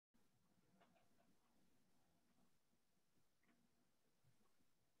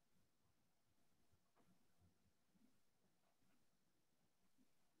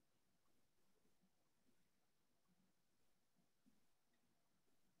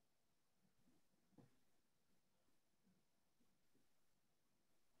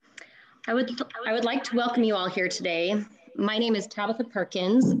I would like to welcome you all here today. My name is Tabitha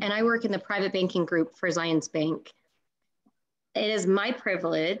Perkins, and I work in the private banking group for Zions Bank. It is my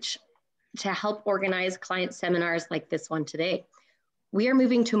privilege to help organize client seminars like this one today. We are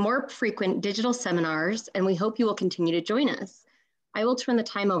moving to more frequent digital seminars, and we hope you will continue to join us. I will turn the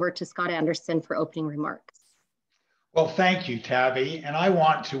time over to Scott Anderson for opening remarks. Well, thank you, Tabby, and I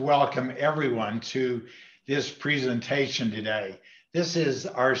want to welcome everyone to this presentation today. This is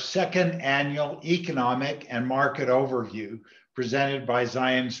our second annual economic and market overview presented by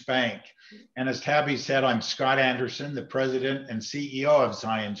Zions Bank. And as Tabby said, I'm Scott Anderson, the president and CEO of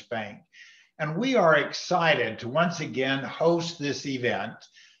Zions Bank. And we are excited to once again host this event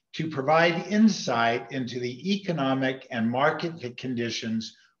to provide insight into the economic and market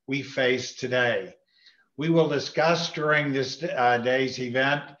conditions we face today. We will discuss during this day's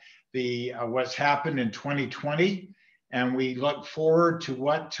event what's happened in 2020, and we look forward to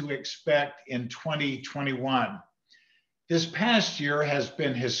what to expect in 2021. This past year has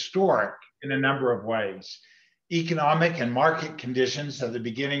been historic in a number of ways. Economic and market conditions at the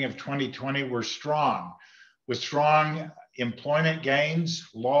beginning of 2020 were strong, with strong employment gains,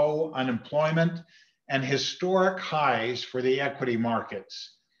 low unemployment, and historic highs for the equity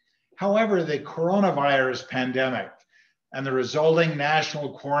markets. However, the coronavirus pandemic and the resulting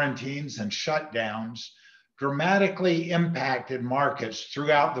national quarantines and shutdowns dramatically impacted markets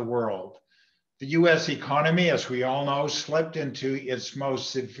throughout the world. The US economy, as we all know, slipped into its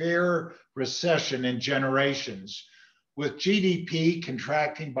most severe recession in generations, with GDP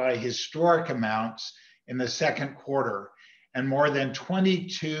contracting by historic amounts in the second quarter and more than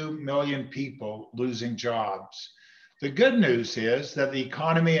 22 million people losing jobs. The good news is that the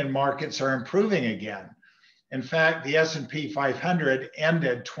economy and markets are improving again. In fact, the S&P 500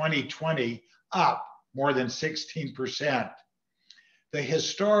 ended 2020 up more than 16%. The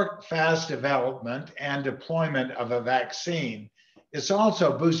historic fast development and deployment of a vaccine is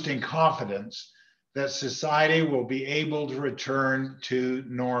also boosting confidence that society will be able to return to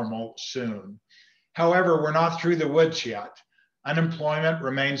normal soon. However, we're not through the woods yet. Unemployment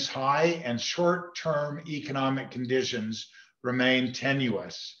remains high and short-term economic conditions remain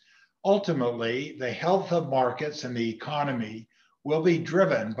tenuous. Ultimately, the health of markets and the economy will be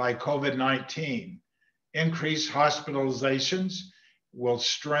driven by COVID-19. Increased hospitalizations will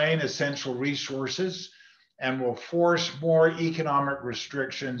strain essential resources and will force more economic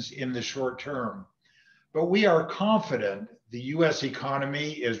restrictions in the short term. But we are confident the US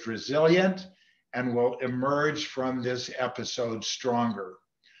economy is resilient and will emerge from this episode stronger.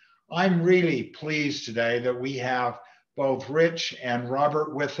 I'm really pleased today that we have both Rich and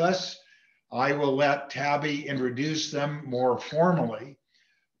Robert with us. I will let Tabby introduce them more formally,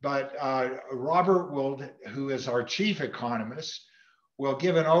 but Robert will, who is our chief economist, will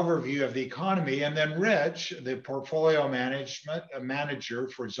give an overview of the economy, and then Rich, the portfolio manager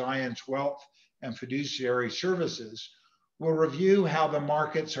for Zions Wealth and Fiduciary Services, will review how the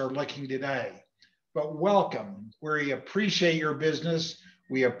markets are looking today. But welcome. We appreciate your business.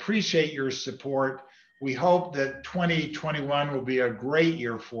 We appreciate your support. We hope that 2021 will be a great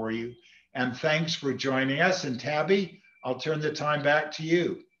year for you. And thanks for joining us. And Tabby, I'll turn the time back to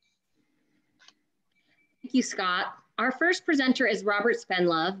you. Thank you, Scott. Our first presenter is Robert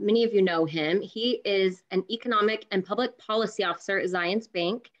Spendlove. Many of you know him. He is an economic and public policy officer at Zions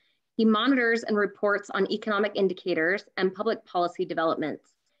Bank. He monitors and reports on economic indicators and public policy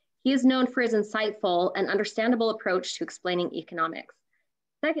developments. He is known for his insightful and understandable approach to explaining economics.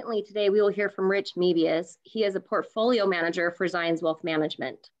 Secondly, today we will hear from Rich Mebius. He is a portfolio manager for Zions Wealth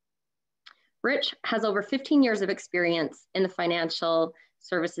Management. Rich has over 15 years of experience in the financial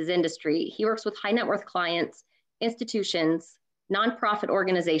services industry. He works with high net worth clients, institutions, nonprofit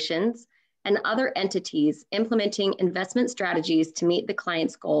organizations, and other entities implementing investment strategies to meet the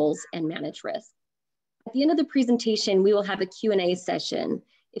client's goals and manage risk. At the end of the presentation, we will have a Q&A session.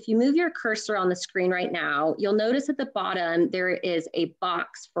 If you move your cursor on the screen right now, you'll notice at the bottom there is a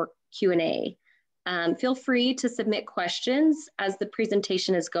box for Q&A. Feel free to submit questions as the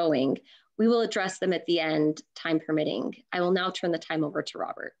presentation is going. We will address them at the end, time permitting. I will now turn the time over to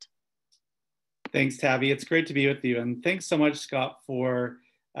Robert. Thanks, Tabby. It's great to be with you. And thanks so much, Scott, for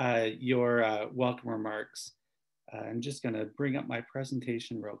your welcome remarks. I'm just going to bring up my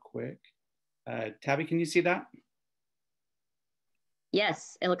presentation real quick. Tabby, can you see that?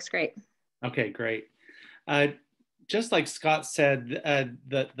 Yes, it looks great. Okay, great. Just like Scott said,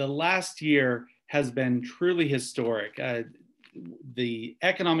 the last year has been truly historic. The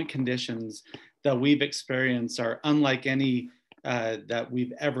economic conditions that we've experienced are unlike any that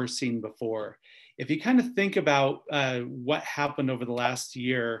we've ever seen before. If you kind of think about what happened over the last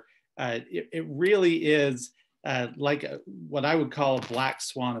year, it really is like what I would call a black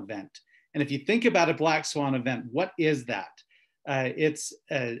swan event. And if you think about a black swan event, what is that? It's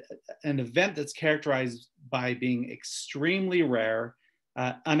an event that's characterized by being extremely rare,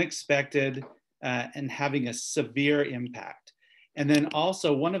 unexpected, and having a severe impact. And then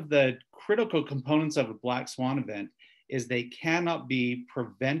also one of the critical components of a black swan event is they cannot be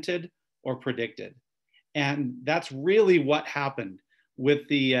prevented or predicted. And that's really what happened with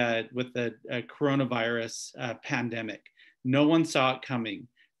the coronavirus pandemic. No one saw it coming.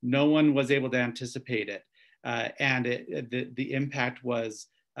 No one was able to anticipate it. And the impact was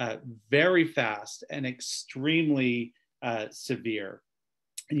very fast and extremely severe.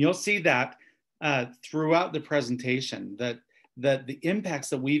 And you'll see that throughout the presentation, that the impacts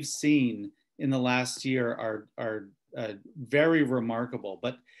that we've seen in the last year are very remarkable.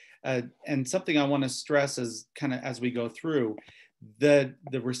 But and something I want to stress is kind of as we go through, the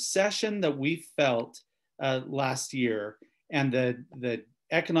recession that we felt last year and the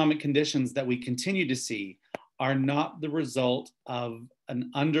economic conditions that we continue to see are not the result of an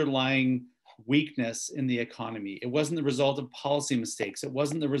underlying weakness in the economy. It wasn't the result of policy mistakes. It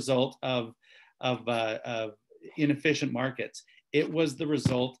wasn't the result of inefficient markets. It was the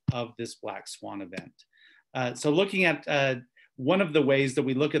result of this black swan event. So looking at one of the ways that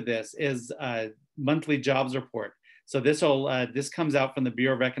we look at this is monthly jobs report. So this comes out from the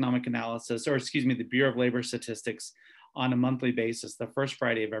Bureau of Economic Analysis, or excuse me, the Bureau of Labor Statistics on a monthly basis, the first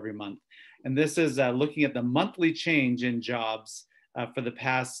Friday of every month. And this is looking at the monthly change in jobs for the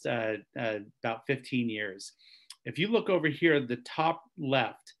past about 15 years. If you look over here at the top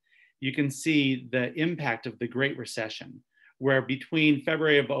left, you can see the impact of the Great Recession, where between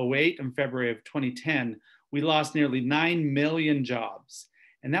February of 2008 and February of 2010, we lost nearly 9 million jobs.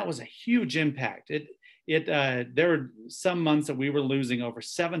 And that was a huge impact. There were some months that we were losing over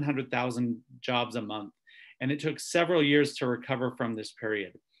 700,000 jobs a month. And it took several years to recover from this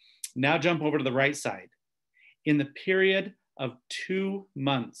period. Now jump over to the right side. In the period of 2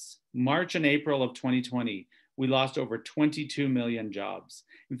 months, March and April of 2020, we lost over 22 million jobs.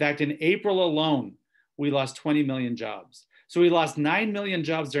 In fact, in April alone, we lost 20 million jobs. So we lost 9 million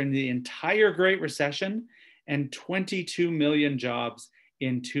jobs during the entire Great Recession and 22 million jobs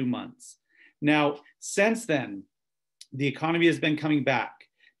in 2 months. Now, since then, the economy has been coming back.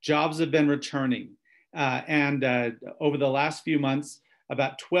 Jobs have been returning. And over the last few months,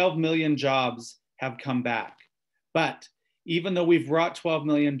 about 12 million jobs have come back. But even though we've brought 12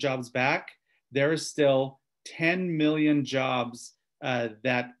 million jobs back, there is still 10 million jobs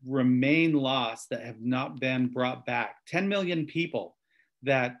that remain lost that have not been brought back. 10 million people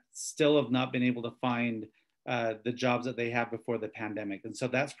that still have not been able to find the jobs that they had before the pandemic. And so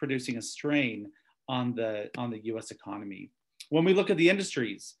that's producing a strain on the US economy. When we look at the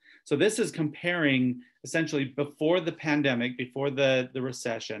industries, so this is comparing essentially before the pandemic, before the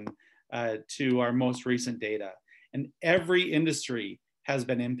recession, to our most recent data. And every industry has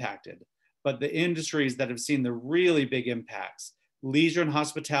been impacted. But the industries that have seen the really big impacts, leisure and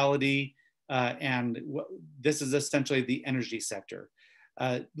hospitality, and this is essentially the energy sector.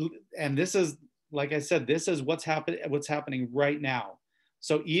 And this is, like I said, this is what's happening right now.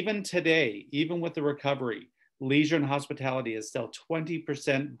 So even today, even with the recovery, leisure and hospitality is still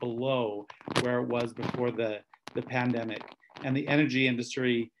 20% below where it was before the pandemic. And the energy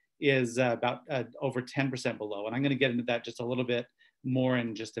industry is about over 10% below. And I'm going to get into that just a little bit more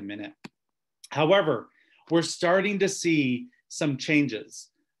in just a minute. However, we're starting to see some changes.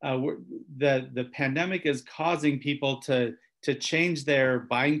 The pandemic is causing people to change their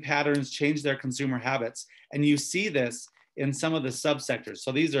buying patterns, change their consumer habits. And you see this in some of the subsectors.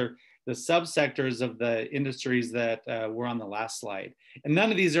 So these are the subsectors of the industries that were on the last slide. And none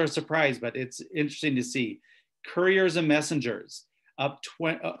of these are a surprise, but it's interesting to see. Couriers and messengers up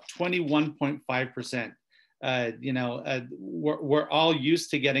 21.5%. We're all used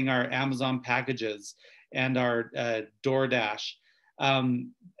to getting our Amazon packages and our DoorDash.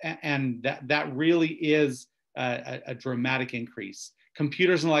 And that really is a dramatic increase.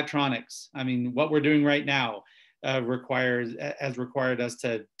 Computers and electronics, I mean, what we're doing right now has required us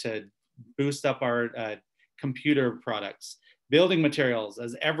to boost up our computer products. Building materials,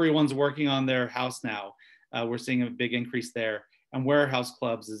 as everyone's working on their house now, we're seeing a big increase there. And warehouse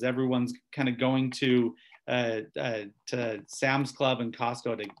clubs, as everyone's kind of going to Sam's Club and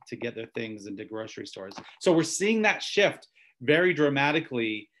Costco to get their things into grocery stores. So we're seeing that shift very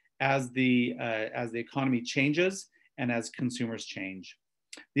dramatically as the economy changes and as consumers change.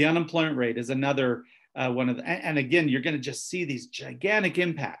 The unemployment rate is another one of the, and again, you're going to just see these gigantic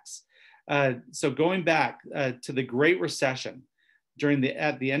impacts. So going back to the Great Recession,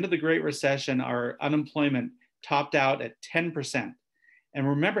 at the end of the Great Recession, our unemployment topped out at 10%. And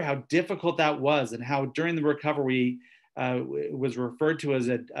remember how difficult that was, and how during the recovery it was referred to as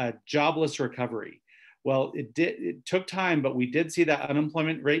a jobless recovery. Well, it took time, but we did see that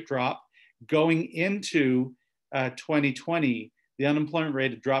unemployment rate drop. Going into 2020, the unemployment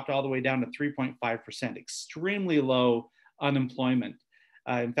rate had dropped all the way down to 3.5%, extremely low unemployment.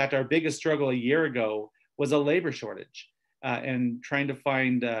 In fact, our biggest struggle a year ago was a labor shortage and trying to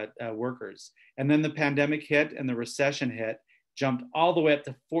find workers. And then the pandemic hit and the recession hit, jumped all the way up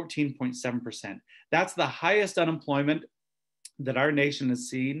to 14.7%. That's the highest unemployment that our nation has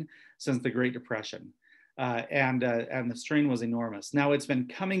seen since the Great Depression. And the strain was enormous. Now it's been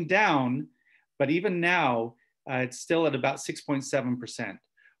coming down, but even now, it's still at about 6.7%,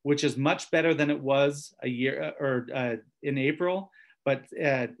 which is much better than it was a year or in April, but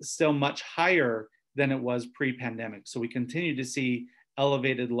still much higher than it was pre-pandemic. So we continue to see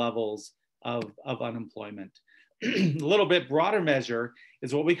elevated levels of unemployment. A little bit broader measure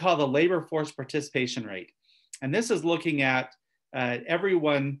is what we call the labor force participation rate. And this is looking at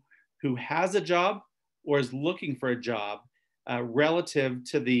everyone who has a job or is looking for a job relative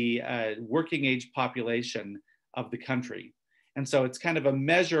to the working age population of the country. And so it's kind of a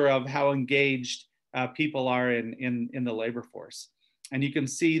measure of how engaged people are in the labor force. And you can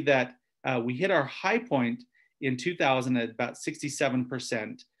see that we hit our high point in 2000 at about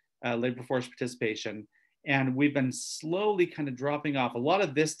 67% labor force participation. And we've been slowly kind of dropping off. A lot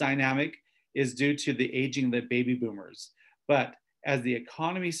of this dynamic is due to the aging of the baby boomers. But as the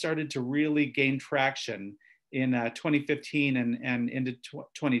economy started to really gain traction in 2015 and into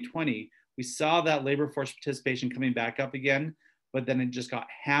 2020, we saw that labor force participation coming back up again, but then it just got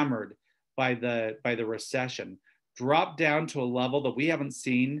hammered by the recession, dropped down to a level that we haven't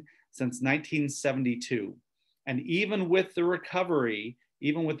seen since 1972. And even with the recovery,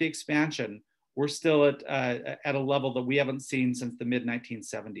 even with the expansion, we're still at a level that we haven't seen since the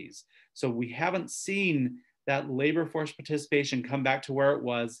mid-1970s. So we haven't seen that labor force participation come back to where it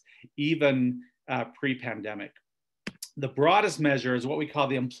was even pre-pandemic. The broadest measure is what we call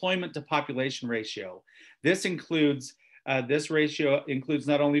the employment to population ratio. This ratio includes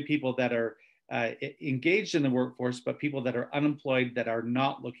not only people that are engaged in the workforce, but people that are unemployed that are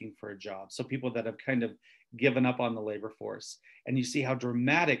not looking for a job. So people that have kind of given up on the labor force. And you see how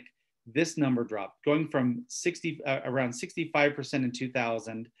dramatic this number dropped, going from around 65% in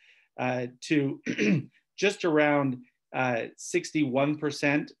 2000 to just around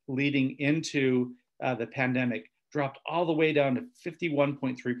 61% leading into the pandemic, dropped all the way down to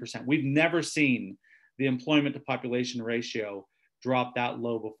 51.3%. We've never seen the employment to population ratio drop that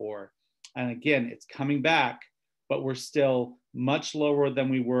low before. And again, it's coming back, but we're still much lower than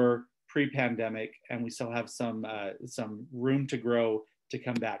we were pre-pandemic, and we still have some room to grow to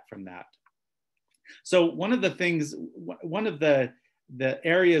come back from that. So one of the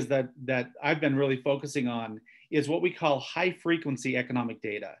areas that I've been really focusing on is what we call high frequency economic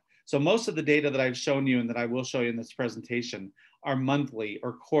data. So most of the data that I've shown you and that I will show you in this presentation are monthly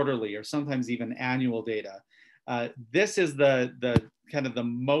or quarterly or sometimes even annual data. This is the kind of the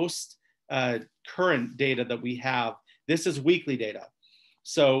most current data that we have. This is weekly data.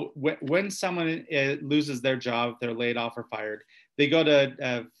 So when someone loses their job, they're laid off or fired, they go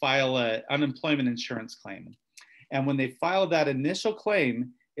to file an unemployment insurance claim. And when they file that initial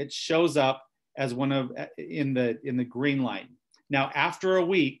claim, it shows up as in the green line. Now, after a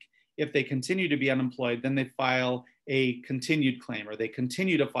week, if they continue to be unemployed, then they file a continued claim, or they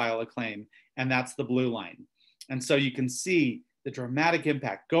continue to file a claim, and that's the blue line. And so you can see the dramatic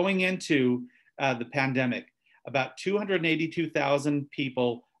impact. Going into the pandemic, about 282,000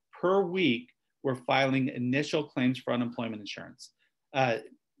 people per week were filing initial claims for unemployment insurance.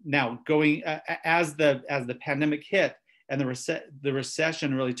 Now, going as the pandemic hit and the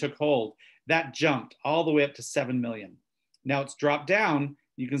recession really took hold, that jumped all the way up to 7 million. Now it's dropped down.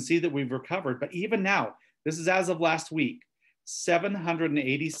 You can see that we've recovered, but even now, this is as of last week,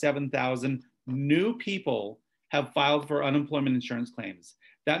 787,000 new people have filed for unemployment insurance claims.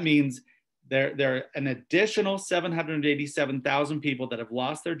 That means there are an additional 787,000 people that have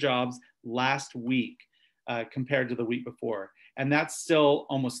lost their jobs last week compared to the week before. And that's still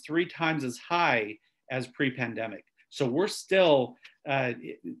almost 3 times as high as pre-pandemic. So we're still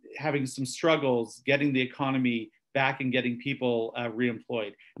having some struggles getting the economy back and getting people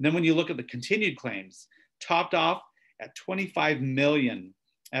reemployed. And then when you look at the continued claims, topped off at 25 million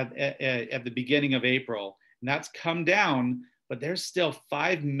at the beginning of April, and that's come down, but there's still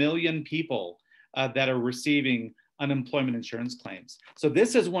 5 million people that are receiving unemployment insurance claims. So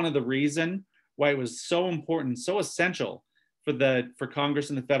this is one of the reasons why it was so important, so essential for Congress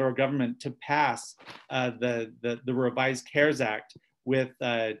and the federal government to pass the revised CARES Act with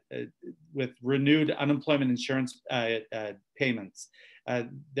renewed unemployment insurance payments.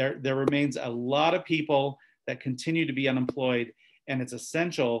 There remains a lot of people that continue to be unemployed, and it's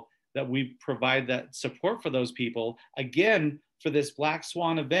essential that we provide that support for those people. Again, for this black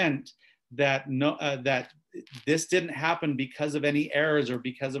swan event, that this didn't happen because of any errors or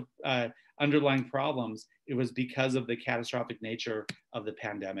because of underlying problems. It was because of the catastrophic nature of the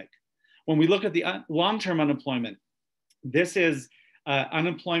pandemic. When we look at the long-term unemployment, this is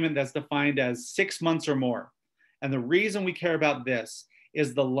unemployment that's defined as 6 months or more. And the reason we care about this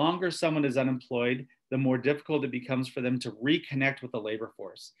is the longer someone is unemployed, the more difficult it becomes for them to reconnect with the labor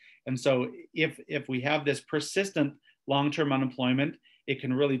force. And so if we have this persistent long-term unemployment, it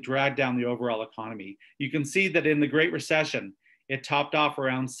can really drag down the overall economy. You can see that in the Great Recession, it topped off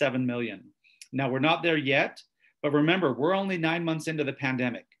around 7 million. Now we're not there yet, but remember, we're only 9 months into the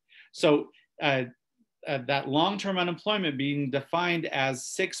pandemic. So that long-term unemployment being defined as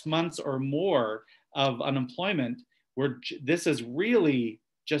 6 months or more of unemployment, this is really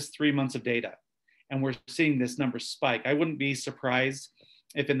just 3 months of data. And we're seeing this number spike. I wouldn't be surprised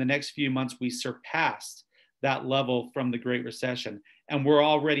if in the next few months we surpassed that level from the Great Recession. And we're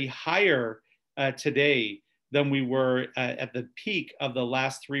already higher today than we were at the peak of the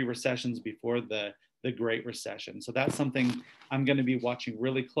last 3 recessions before the Great Recession. So that's something I'm going to be watching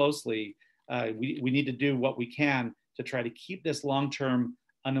really closely. We need to do what we can to try to keep this long-term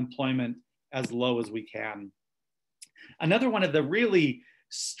unemployment as low as we can. Another one of the really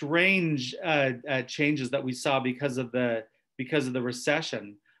strange changes that we saw because of the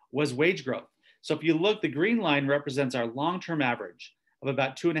recession was wage growth. So if you look, the green line represents our long-term average of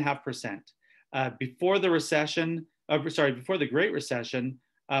about 2.5%. Before the recession, before the Great Recession,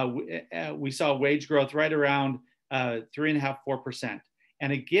 we saw wage growth right around 3.5%, 4%.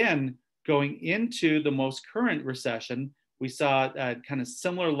 And again, going into the most current recession, we saw kind of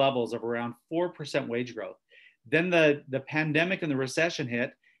similar levels of around 4% wage growth. Then the pandemic and the recession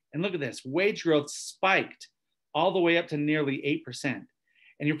hit, and look at this, wage growth spiked all the way up to nearly 8%.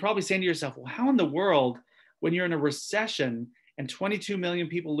 And you're probably saying to yourself, well, how in the world, when you're in a recession and 22 million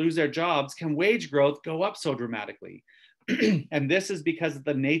people lose their jobs, can wage growth go up so dramatically? And this is because of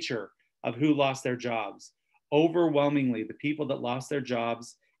the nature of who lost their jobs. Overwhelmingly, the people that lost their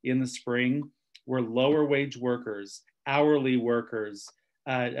jobs in the spring were lower wage workers, hourly workers,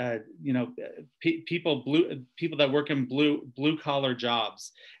 people that work in blue collar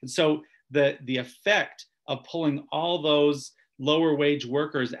jobs. And so the effect of pulling all those lower wage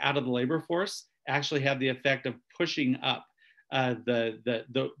workers out of the labor force actually had the effect of pushing up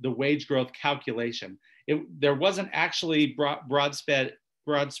the wage growth calculation. There wasn't actually widespread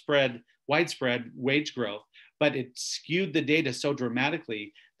wage growth, but it skewed the data so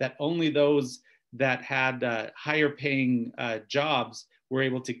dramatically that only those that had higher paying jobs were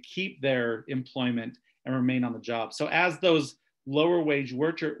able to keep their employment and remain on the job. So as those lower wage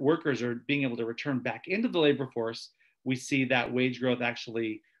workers are being able to return back into the labor force, we see that wage growth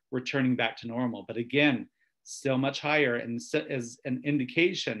actually returning back to normal. But again, still much higher, and as an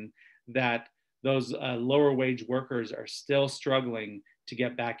indication that those lower wage workers are still struggling to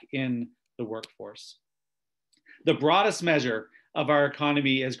get back in the workforce. The broadest measure of our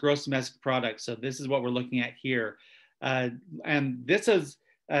economy is gross domestic product. So this is what we're looking at here. And this is,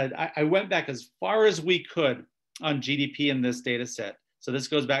 I went back as far as we could on GDP in this data set. So this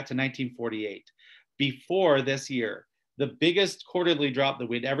goes back to 1948. Before this year, the biggest quarterly drop that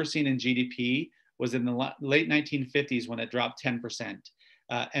we'd ever seen in GDP was in the late 1950s when it dropped 10%,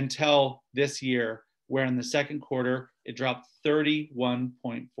 until this year, where in the second quarter, it dropped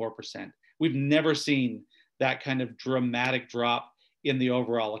 31.4%. We've never seen that kind of dramatic drop in the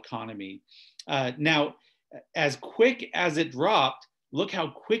overall economy. Now, as quick as it dropped, look how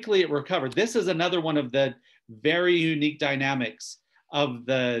quickly it recovered. This is another one of the very unique dynamics of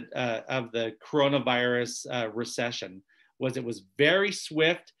the coronavirus recession. It was very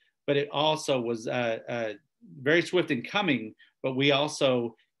swift, but it also was very swift in coming, but we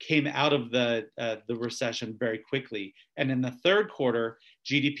also came out of the recession very quickly. And in the third quarter,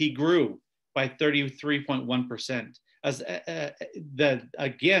 GDP grew by 33.1%. As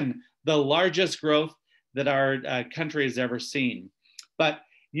again, the largest growth that our country has ever seen. But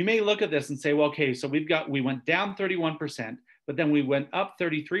you may look at this and say, well, okay, so we went down 31%, but then we went up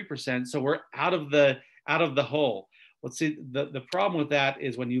 33%. So we're out of the hole. Well, see, the problem with that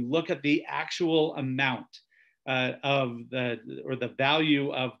is when you look at the actual amount of the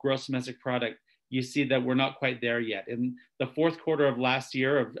value of gross domestic product, you see that we're not quite there yet. In the fourth quarter of last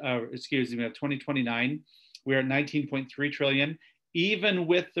year, of 2029, we're at 19.3 trillion. Even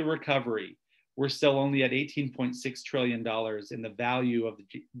with the recovery, we're still only at $18.6 trillion in the value of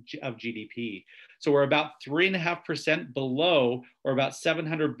GDP. So we're about 3.5% below, or about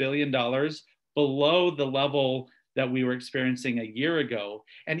 $700 billion below the level that we were experiencing a year ago.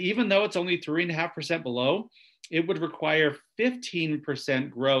 And even though it's only 3.5% below, it would require 15%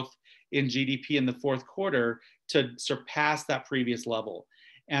 growth in GDP in the fourth quarter to surpass that previous level.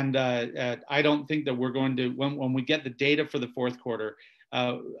 And I don't think that we're going to, when we get the data for the fourth quarter,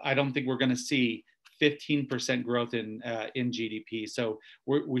 I don't think we're going to see 15% growth in GDP. So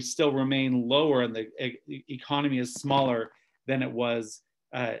we still remain lower, and the economy is smaller than it was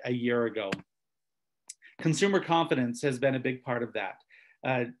a year ago. Consumer confidence has been a big part of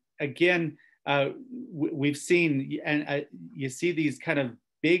that. Again, we've seen, and you see these kind of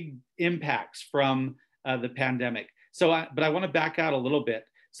big impacts from the pandemic. So, but I want to back out a little bit.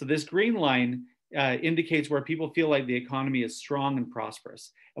 So this green line indicates where people feel like the economy is strong and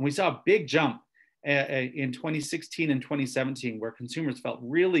prosperous. And we saw a big jump in 2016 and 2017, where consumers felt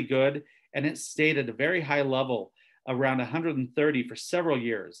really good, and it stayed at a very high level, around 130 for several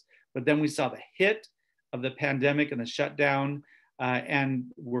years. But then we saw the hit of the pandemic and the shutdown, and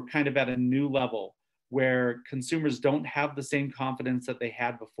we're kind of at a new level where consumers don't have the same confidence that they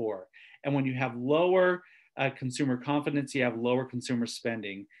had before. And when you have lower consumer confidence, you have lower consumer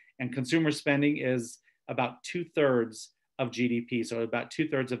spending. And consumer spending is about 2/3 of GDP, so about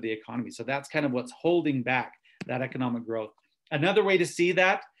 2/3 of the economy. So that's kind of what's holding back that economic growth. Another way to see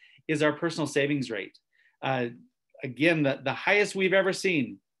that is our personal savings rate. Again, the highest we've ever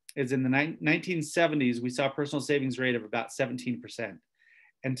seen is in the 1970s. We saw a personal savings rate of about 17%.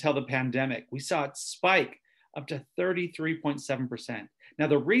 Until the pandemic, we saw it spike up to 33.7%. Now,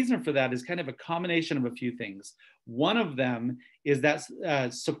 the reason for that is kind of a combination of a few things. One of them is that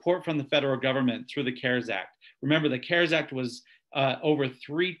support from the federal government through the CARES Act. Remember, the CARES Act was the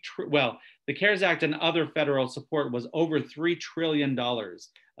CARES Act and other federal support was over $3 trillion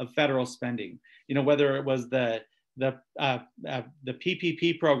of federal spending. You know, whether it was the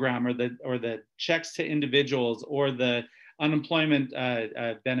PPP program, or the checks to individuals, or the unemployment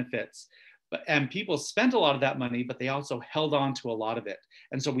benefits. And people spent a lot of that money, but they also held on to a lot of it.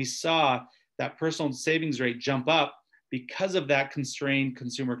 And so we saw that personal savings rate jump up because of that constrained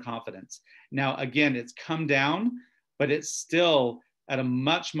consumer confidence. Now, again, it's come down, but it's still at a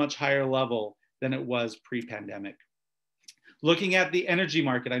much, much higher level than it was pre-pandemic. Looking at the energy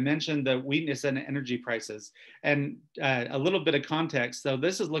market, I mentioned the weakness in energy prices, and a little bit of context. So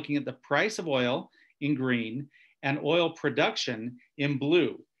this is looking at the price of oil in green and oil production in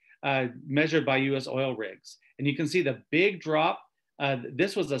blue, measured by US oil rigs. And you can see the big drop.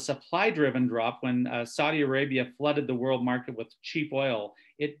 This was a supply-driven drop when Saudi Arabia flooded the world market with cheap oil.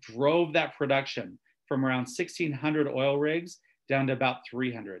 It drove that production from around 1,600 oil rigs down to about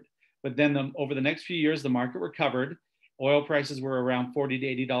 300. But then over the next few years, the market recovered. Oil prices were around $40 to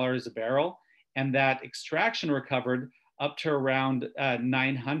 $80 a barrel, and that extraction recovered up to around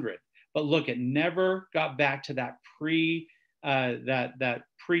 900. But look, it never got back to that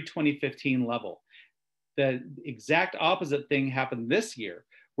pre-2015 level. The exact opposite thing happened this year,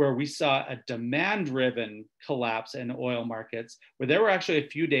 where we saw a demand-driven collapse in oil markets, where there were actually a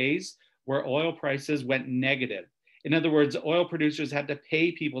few days where oil prices went negative. In other words, oil producers had to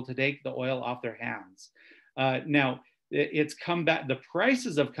pay people to take the oil off their hands. Now, it's come back, the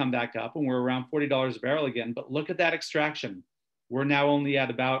prices have come back up, and we're around $40 a barrel again, but look at that extraction. We're now only at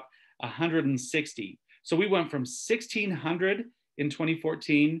about 160. So we went from 1,600 in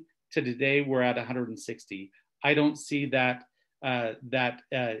 2014 to today we're at 160. I don't see that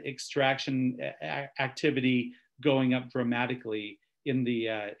extraction activity going up dramatically in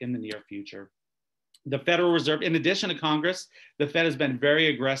the near future. The Federal Reserve, in addition to Congress, the Fed has been very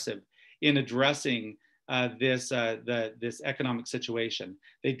aggressive in addressing this economic situation.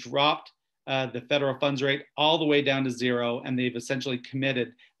 They dropped the federal funds rate all the way down to zero, and they've essentially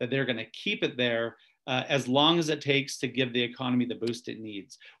committed that they're going to keep it there as long as it takes to give the economy the boost it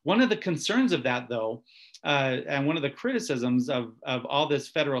needs. One of the concerns of that, though, and one of the criticisms of all this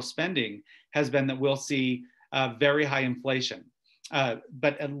federal spending has been that we'll see very high inflation.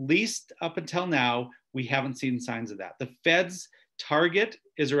 But at least up until now, we haven't seen signs of that. The Fed's target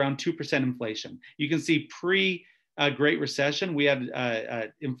is around 2% inflation. You can see pre-Great Recession, we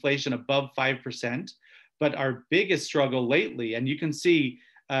had inflation above 5%, but our biggest struggle lately, and you can see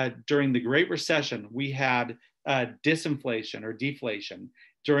during the Great Recession, we had disinflation or deflation.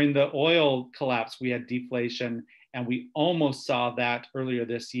 During the oil collapse, we had deflation, and we almost saw that earlier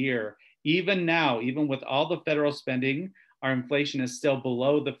this year. Even now, even with all the federal spending, our inflation is still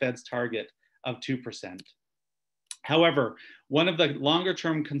below the Fed's target of 2%. However, one of the longer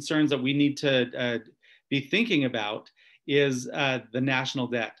term concerns that we need to be thinking about is the national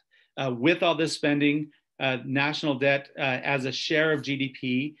debt. With all this spending, national debt as a share of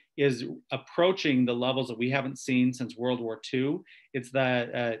GDP is approaching the levels that we haven't seen since World War II. It's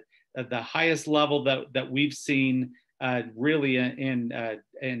the highest level that we've seen really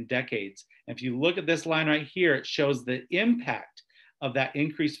in decades. And if you look at this line right here, it shows the impact of that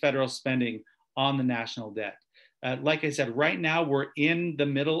increased federal spending on the national debt. Like I said, right now we're in the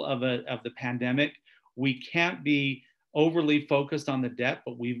middle of the pandemic. We can't be overly focused on the debt,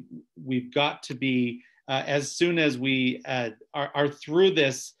 but we've got to be, as soon as we are through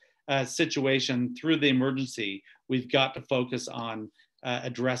this situation, through the emergency, we've got to focus on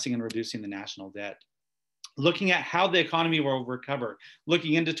addressing and reducing the national debt. Looking at how the economy will recover,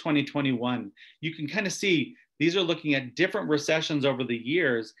 looking into 2021, you can kind of see these are looking at different recessions over the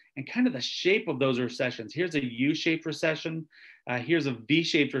years and kind of the shape of those recessions. Here's a U-shaped recession. Here's a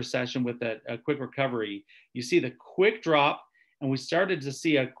V-shaped recession with a quick recovery. You see the quick drop, and we started to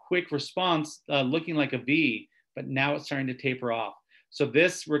see a quick response looking like a V, but now it's starting to taper off. So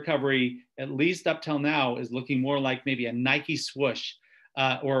this recovery, at least up till now, is looking more like maybe a Nike swoosh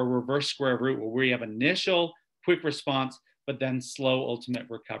or a reverse square root, where we have initial quick response, but then slow ultimate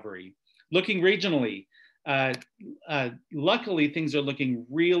recovery. Looking regionally, luckily things are looking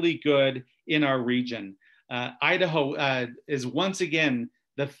really good in our region. Idaho is once again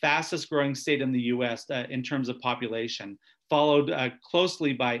the fastest growing state in the US in terms of population, followed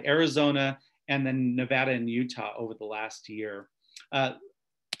closely by Arizona and then Nevada and Utah over the last year.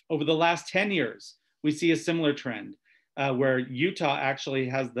 Over the last 10 years, we see a similar trend where Utah actually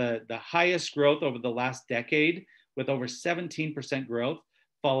has the highest growth over the last decade with over 17% growth,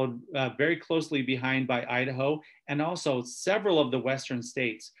 followed very closely behind by Idaho. And also several of the Western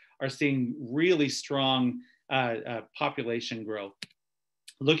states are seeing really strong population growth.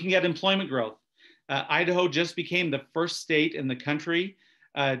 Looking at employment growth, Idaho just became the first state in the country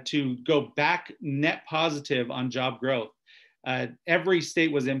to go back net positive on job growth. Every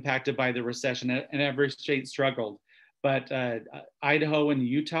state was impacted by the recession and every state struggled, but Idaho and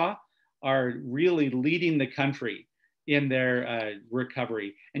Utah are really leading the country in their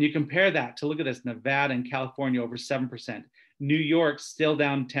recovery. And you compare that to, look at this, Nevada and California over 7%, New York still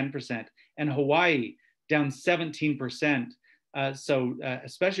down 10%, and Hawaii down 17%. So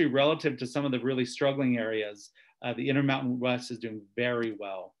especially relative to some of the really struggling areas, the Intermountain West is doing very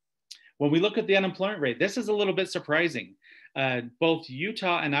well. When we look at the unemployment rate, this is a little bit surprising. Both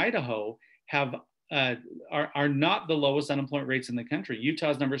Utah and Idaho have are not the lowest unemployment rates in the country.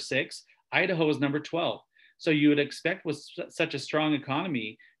 Utah is number 6, Idaho is number 12. So you would expect with such a strong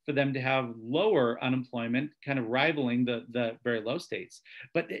economy for them to have lower unemployment, kind of rivaling the very low states.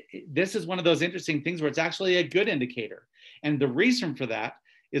 But this is one of those interesting things where it's actually a good indicator. And the reason for that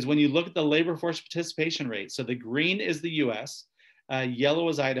is when you look at the labor force participation rate. So the green is the US, yellow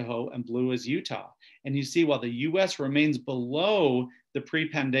is Idaho, and blue is Utah. And you see while the US remains below the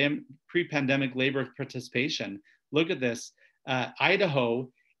pre-pandemic labor participation, look at this,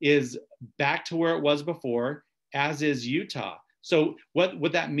 Idaho is back to where it was before, as is Utah. So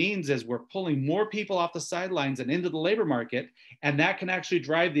what that means is we're pulling more people off the sidelines and into the labor market, and that can actually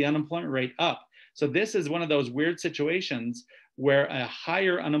drive the unemployment rate up. So this is one of those weird situations where a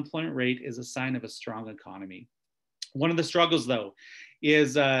higher unemployment rate is a sign of a strong economy. One of the struggles, though,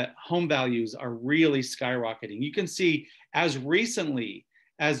 is home values are really skyrocketing. You can see as recently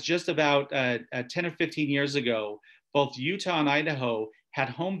as just about 10 or 15 years ago, both Utah and Idaho had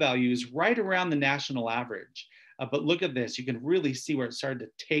home values right around the national average. But look at this, you can really see where it started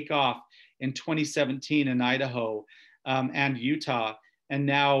to take off in 2017 in Idaho and Utah. And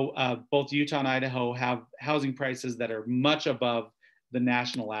now both Utah and Idaho have housing prices that are much above the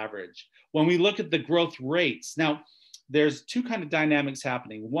national average. When we look at the growth rates, now there's two kind of dynamics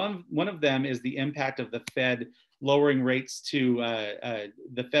happening. One of them is the impact of the Fed lowering rates to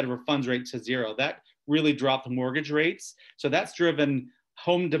the federal funds rate to 0. That really dropped the mortgage rates. So that's driven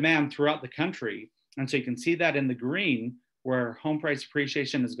home demand throughout the country. And so you can see that in the green where home price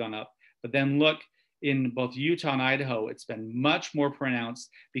appreciation has gone up. But then look, in both Utah and Idaho, it's been much more pronounced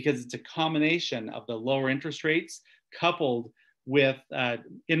because it's a combination of the lower interest rates coupled with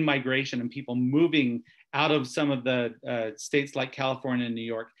in-migration and people moving out of some of the states like California and New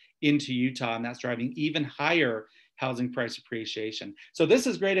York into Utah, and that's driving even higher housing price appreciation. So this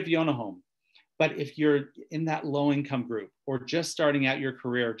is great if you own a home. But if you're in that low income group or just starting out your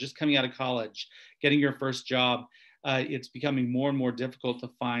career, just coming out of college, getting your first job, it's becoming more and more difficult to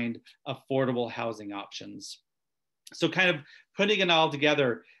find affordable housing options. So kind of putting it all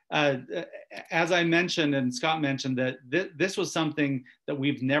together, as I mentioned and Scott mentioned, that this was something that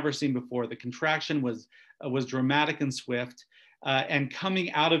we've never seen before. The contraction was dramatic and swift, and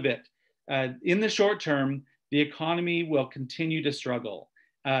coming out of it, in the short term, the economy will continue to struggle,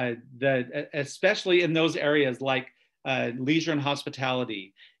 especially in those areas like leisure and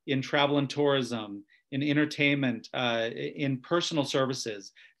hospitality, in travel and tourism, in entertainment, in personal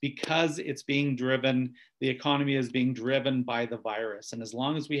services, because it's being driven, the economy is being driven by the virus. And as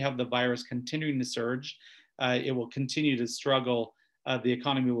long as we have the virus continuing to surge, it will continue to struggle. The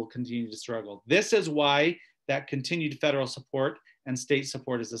economy will continue to struggle. This is why that continued federal support and state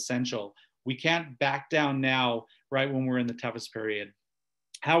support is essential. We can't back down now, right when we're in the toughest period.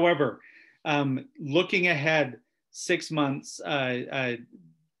 However, looking ahead 6 months,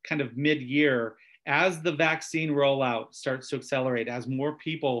 kind of mid-year, as the vaccine rollout starts to accelerate, as more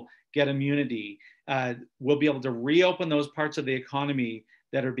people get immunity, we'll be able to reopen those parts of the economy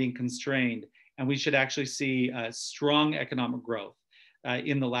that are being constrained. And we should actually see strong economic growth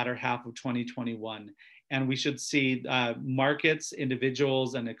in the latter half of 2021. And we should see markets,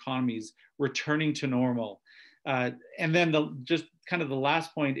 individuals, and economies returning to normal. And then just kind of the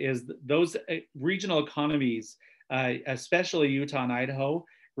last point is those regional economies, especially Utah and Idaho,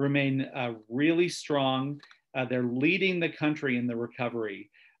 remain really strong. They're leading the country in the recovery.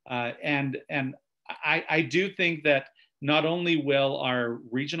 And I do think that not only will our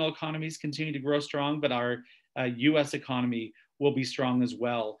regional economies continue to grow strong, but our US economy will be strong as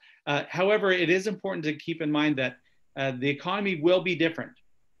well. However, it is important to keep in mind that the economy will be different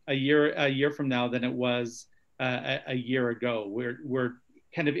a year from now than it was a year ago. We're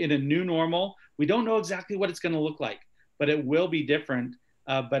kind of in a new normal. We don't know exactly what it's going to look like, but it will be different.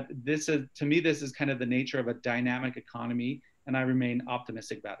 But this is, to me, this is kind of the nature of a dynamic economy, and I remain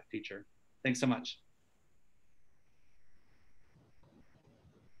optimistic about the future. Thanks so much.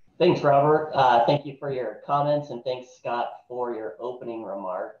 Thanks, Robert. Thank you for your comments, and thanks, Scott, for your opening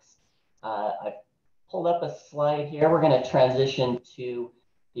remarks. I've pulled up a slide here. We're going to transition to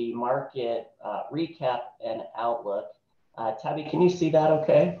the market recap and outlook. Tabby, can you see that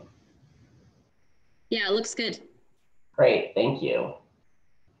okay? Yeah, it looks good. Great, thank you.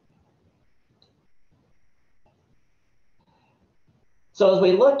 So as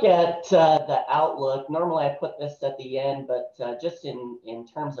we look at the outlook, normally I put this at the end, but just in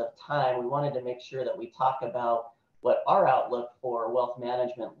terms of time, we wanted to make sure that we talk about what our outlook for wealth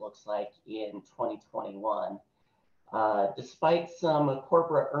management looks like in 2021. Despite some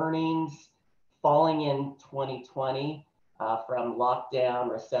corporate earnings falling in 2020 from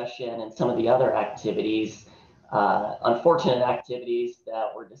lockdown, recession, and some of the other activities, unfortunate activities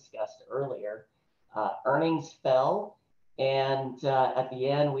that were discussed earlier, earnings fell. And at the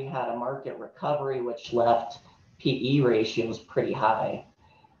end, we had a market recovery, which left PE ratios pretty high.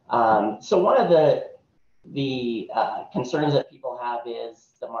 So one of the concerns that people have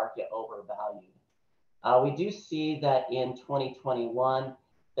is the market overvalued. We do see that in 2021,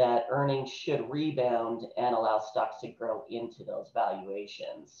 that earnings should rebound and allow stocks to grow into those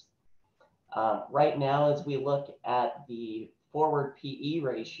valuations. Right now, as we look at the forward PE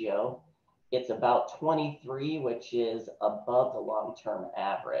ratio, it's about 23, which is above the long-term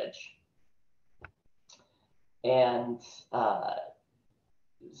average. And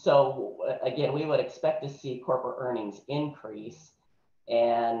so again, we would expect to see corporate earnings increase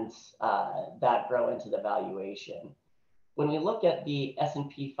and that grow into the valuation. When we look at the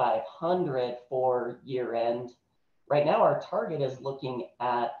S&P 500 for year end, right now our target is looking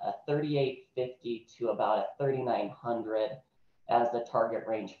at a 3,850 to about a 3,900 as the target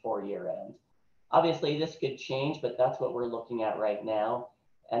range for year end. Obviously, this could change, but that's what we're looking at right now.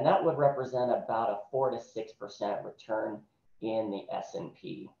 And that would represent about a 4 to 6% return in the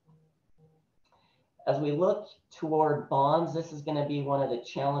S&P. As we look toward bonds, this is going to be one of the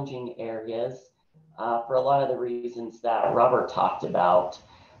challenging areas for a lot of the reasons that Robert talked about,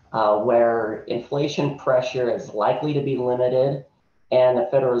 where inflation pressure is likely to be limited and the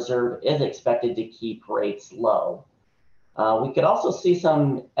Federal Reserve is expected to keep rates low. We could also see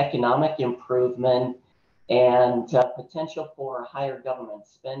some economic improvement and potential for higher government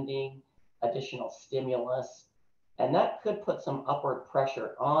spending, additional stimulus, and that could put some upward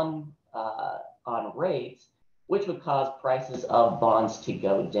pressure on rates, which would cause prices of bonds to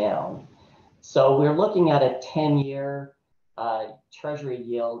go down. So we're looking at a 10-year Treasury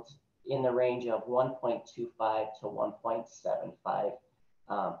yield in the range of 1.25 to 1.75%.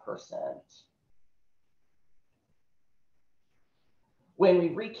 When we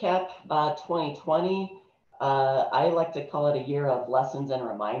recap 2020, I like to call it a year of lessons and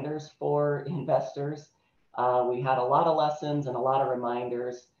reminders for investors. We had a lot of lessons and a lot of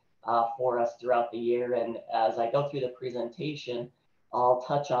reminders. for us throughout the year. And as I go through the presentation, I'll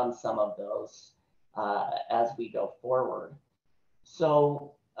touch on some of those as we go forward.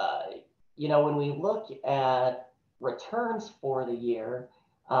 So, when we look at returns for the year,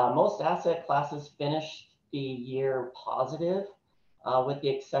 most asset classes finished the year positive, with the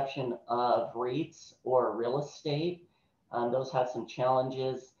exception of REITs or real estate. Those had some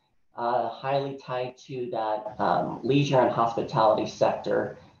challenges, highly tied to that leisure and hospitality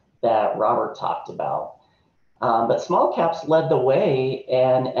sector that Robert talked about. But small caps led the way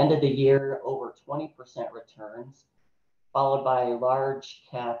and ended the year over 20% returns, followed by large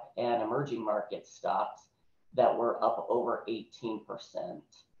cap and emerging market stocks that were up over 18%.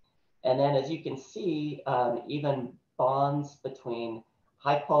 And then, as you can see, even bonds between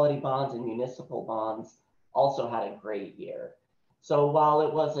high quality bonds and municipal bonds also had a great year. So while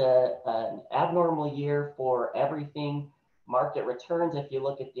it was an abnormal year for everything, market returns, if you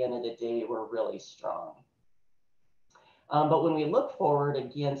look at the end of the day, were really strong. But when we look forward,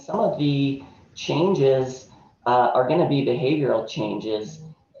 again, some of the changes are going to be behavioral changes,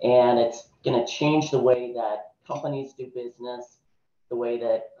 and it's going to change the way that companies do business, the way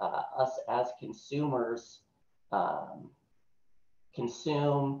that us as consumers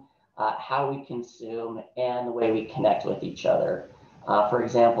consume, how we consume, and the way we connect with each other. For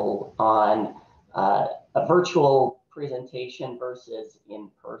example, on a virtual presentation versus in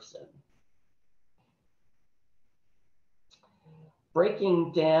person.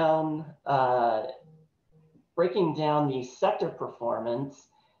 Breaking down the sector performance,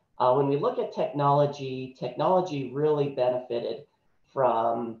 when we look at technology, technology really benefited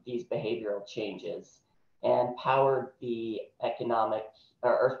from these behavioral changes and powered the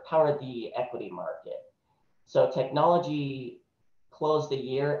powered the equity market. So technology closed the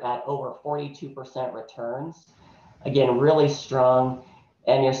year at over 42% returns. Again, really strong.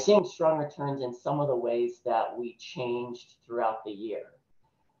 And you're seeing strong returns in some of the ways that we changed throughout the year.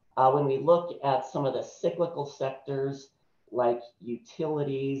 When we look at some of the cyclical sectors like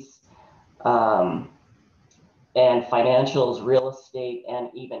utilities and financials, real estate, and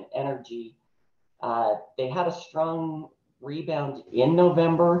even energy, they had a strong rebound in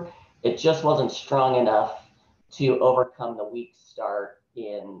November. It just wasn't strong enough to overcome the weak start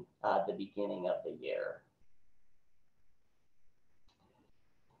in the beginning of the year.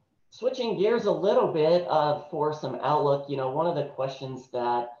 Switching gears a little bit for some outlook, one of the questions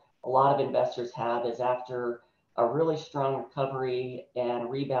that a lot of investors have is, after a really strong recovery and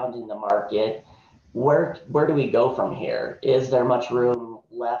rebound in the market, where do we go from here? Is there much room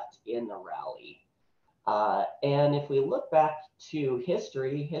left in the rally? And if we look back to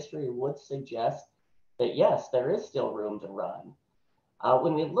history would suggest that yes, there is still room to run.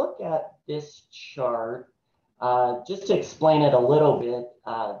 When we look at this chart, just to explain it a little bit,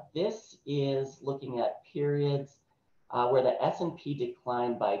 this is looking at periods where the S&P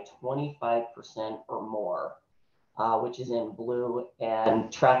declined by 25% or more, which is in blue,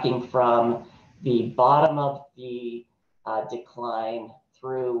 and tracking from the bottom of the decline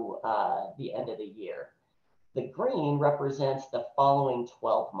through the end of the year. The green represents the following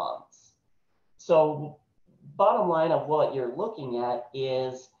 12 months. So bottom line of what you're looking at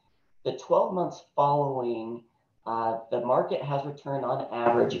is the 12 months following, the market has returned on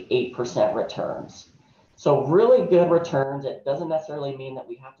average 8% returns. So really good returns. It doesn't necessarily mean that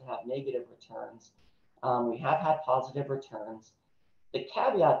we have to have negative returns. We have had positive returns. The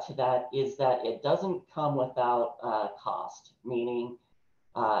caveat to that is that it doesn't come without cost, meaning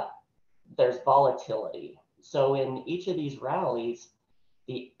there's volatility. So in each of these rallies,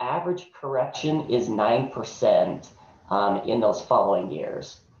 the average correction is 9% in those following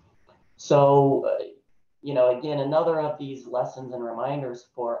years. So, again, another of these lessons and reminders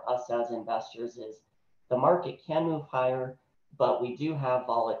for us as investors is the market can move higher, but we do have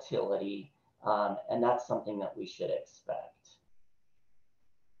volatility, and that's something that we should expect.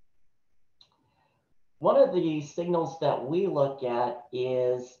 One of the signals that we look at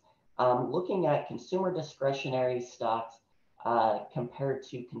is looking at consumer discretionary stocks compared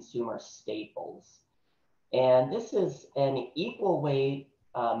to consumer staples. And this is an equal weight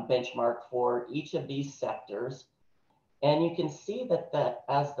benchmark for each of these sectors. And you can see that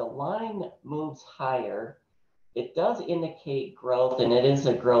as the line moves higher, it does indicate growth, and it is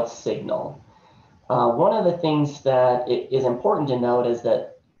a growth signal. One of the things that is important to note is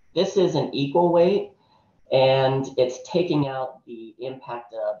that this is an equal weight, and it's taking out the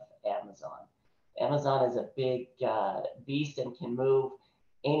impact of Amazon. Amazon is a big beast and can move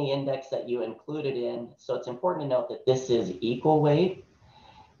any index that you include it in. So it's important to note that this is equal weight.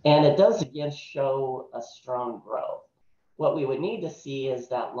 And it does, again, show a strong growth. What we would need to see is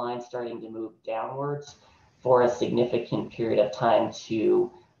that line starting to move downwards for a significant period of time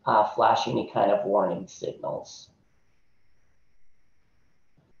to flash any kind of warning signals.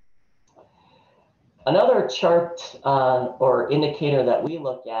 Another chart or indicator that we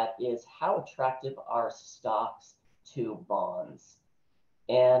look at is how attractive are stocks to bonds.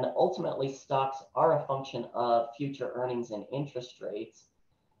 And ultimately, stocks are a function of future earnings and interest rates.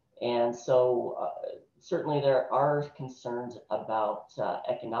 And so certainly there are concerns about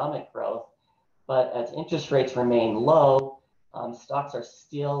economic growth, but as interest rates remain low, stocks are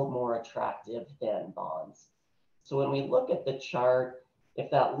still more attractive than bonds. So when we look at the chart, if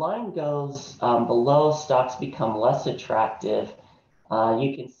that line goes below, stocks become less attractive.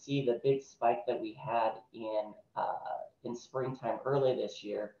 You can see the big spike that we had in springtime early this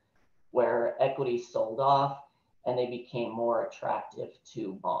year, where equities sold off and they became more attractive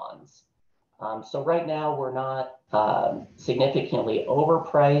to bonds. So right now we're not significantly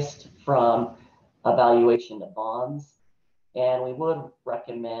overpriced from a valuation to bonds, and we would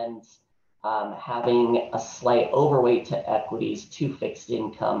recommend having a slight overweight to equities to fixed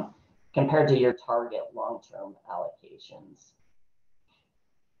income compared to your target long-term allocations.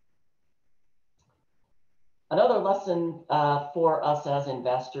 Another lesson for us as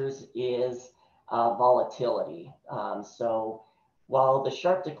investors is volatility. So while the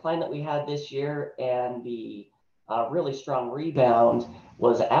sharp decline that we had this year and the really strong rebound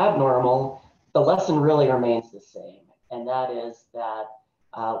was abnormal, the lesson really remains the same. And that is that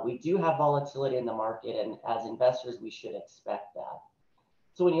we do have volatility in the market, and as investors, we should expect that.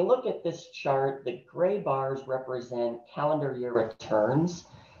 So when you look at this chart, the gray bars represent calendar year returns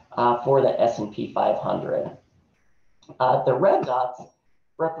for the S&P 500. The red dots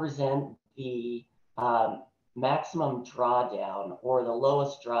represent the maximum drawdown or the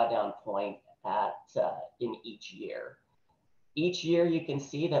lowest drawdown point in each year. Each year you can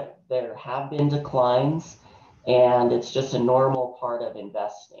see that there have been declines, and it's just a normal part of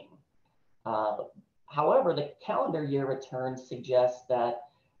investing. However, the calendar year return suggests that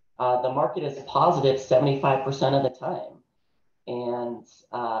the market is positive 75% of the time. And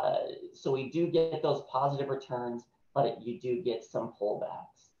so we do get those positive returns, but you do get some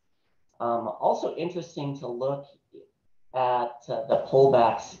pullbacks. Also interesting to look at the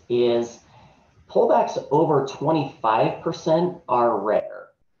pullbacks is pullbacks over 25% are rare.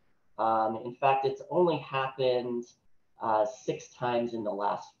 In fact, it's only happened 6 times in the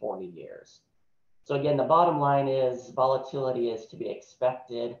last 40 years. So again, the bottom line is volatility is to be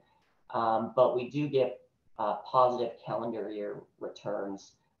expected, but we do get positive calendar year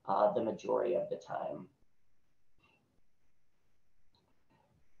returns the majority of the time.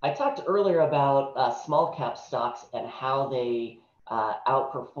 I talked earlier about small cap stocks and how they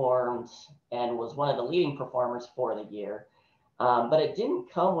outperformed and was one of the leading performers for the year. But it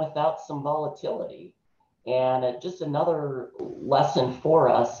didn't come without some volatility. And just another lesson for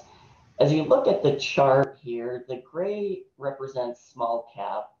us, as you look at the chart here, the gray represents small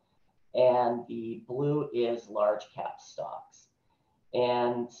cap and the blue is large cap stocks.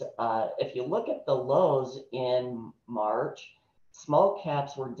 And if you look at the lows in March, small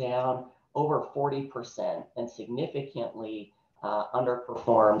caps were down over 40% and significantly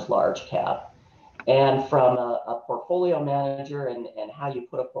underperformed large cap. And from a portfolio manager and how you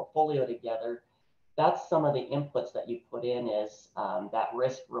put a portfolio together, that's some of the inputs that you put in is that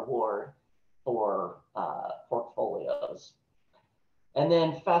risk reward for portfolios. And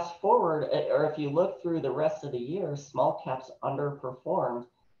then fast forward, or if you look through the rest of the year, small caps underperformed.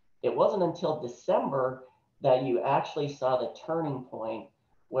 It wasn't until December that you actually saw the turning point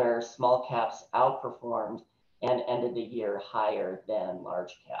where small caps outperformed and ended the year higher than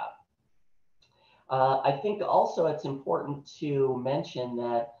large cap. I think also it's important to mention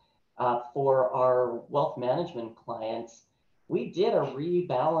that for our wealth management clients, we did a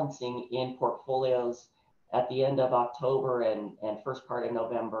rebalancing in portfolios at the end of October and first part of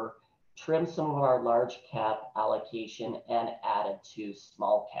November, trimmed some of our large cap allocation and added to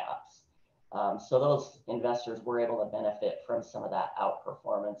small caps. So those investors were able to benefit from some of that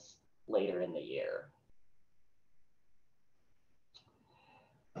outperformance later in the year.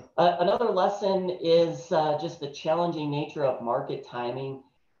 Another lesson is just the challenging nature of market timing,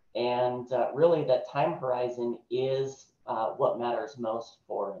 and really that time horizon is what matters most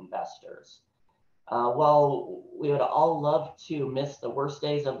for investors. While we would all love to miss the worst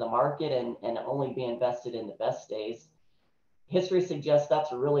days of the market and only be invested in the best days, history suggests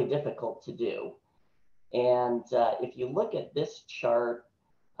that's really difficult to do. And if you look at this chart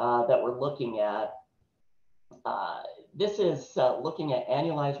that we're looking at, this is looking at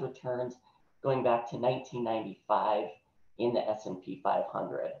annualized returns going back to 1995. in the S&P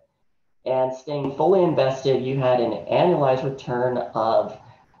 500. And staying fully invested, you had an annualized return of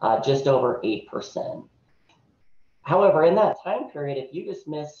just over 8%. However, in that time period, if you just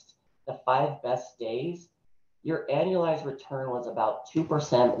missed the 5 best days, your annualized return was about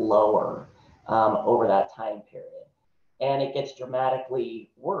 2% lower over that time period. And it gets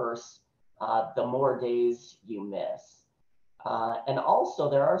dramatically worse the more days you miss. And also,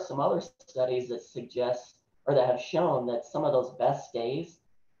 there are some other studies that suggest or that have shown that some of those best days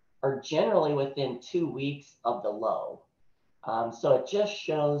are generally within 2 weeks of the low. So it just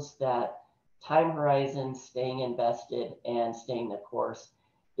shows that time horizon, staying invested, and staying the course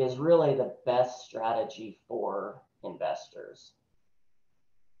is really the best strategy for investors.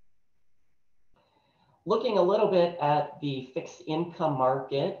 Looking a little bit at the fixed income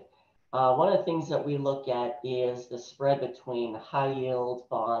market, one of the things that we look at is the spread between high yield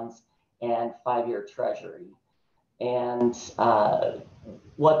bonds and 5-year treasury. And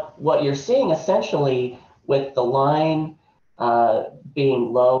what you're seeing essentially with the line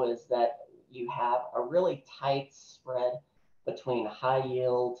being low is that you have a really tight spread between high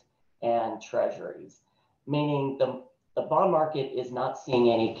yield and treasuries, meaning the bond market is not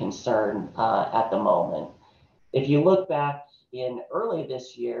seeing any concern at the moment. If you look back in early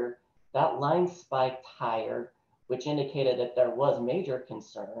this year, that line spiked higher, which indicated that there was major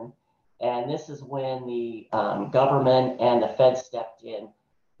concern. And this is when the government and the Fed stepped in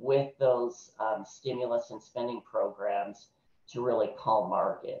with those stimulus and spending programs to really calm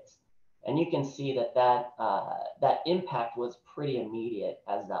markets. And you can see that that impact was pretty immediate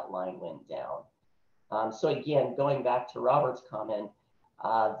as that line went down. So again, going back to Robert's comment,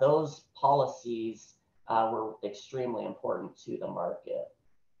 those policies were extremely important to the market.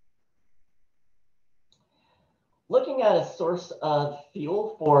 Looking at a source of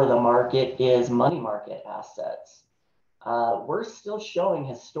fuel for the market is money market assets. We're still showing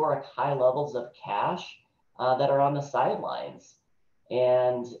historic high levels of cash that are on the sidelines.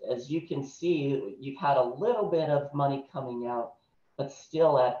 And as you can see, you've had a little bit of money coming out, but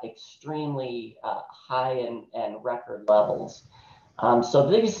still at extremely high and record levels. So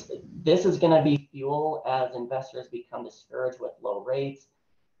this is going to be fuel as investors become discouraged with low rates.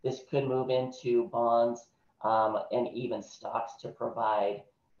 This could move into bonds and even stocks to provide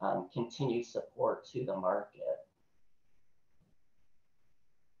continued support to the market.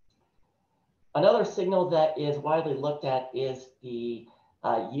 Another signal that is widely looked at is the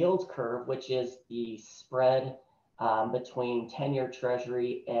yield curve, which is the spread between 10-year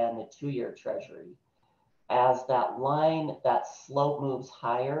treasury and the 2-year treasury. As that line, that slope moves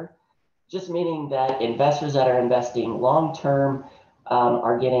higher, just meaning that investors that are investing long-term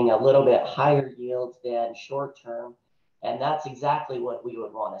are getting a little bit higher yields than short-term, and that's exactly what we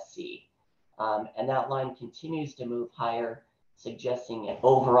would want to see. And that line continues to move higher, suggesting an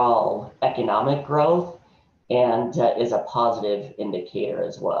overall economic growth and is a positive indicator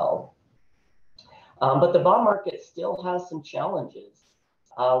as well. But the bond market still has some challenges.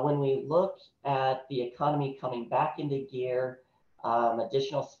 When we look at the economy coming back into gear,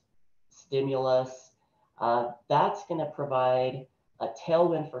 additional stimulus, that's going to provide a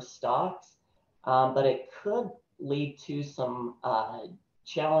tailwind for stocks, but it could lead to some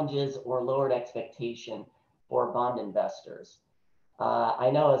challenges or lowered expectation for bond investors. I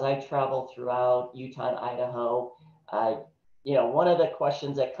know as I travel throughout Utah and Idaho, one of the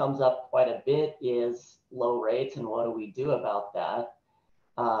questions that comes up quite a bit is low rates and what do we do about that?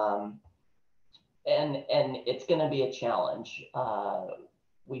 And it's going to be a challenge.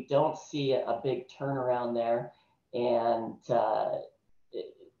 We don't see a big turnaround there, and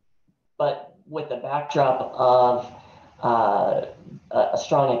but with the backdrop of a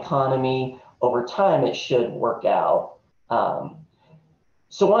strong economy over time, it should work out.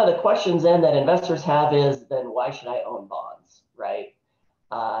 So one of the questions then that investors have is, then why should I own bonds, right?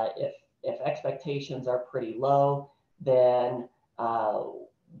 If expectations are pretty low, then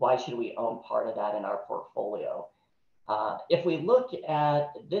why should we own part of that in our portfolio? If we look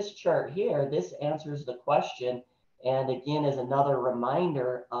at this chart here, this answers the question, and again is another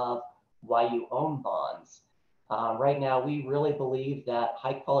reminder of why you own bonds. Right now, we really believe that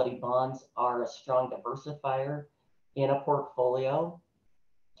high quality bonds are a strong diversifier in a portfolio.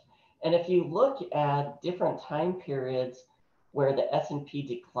 And if you look at different time periods where the S&P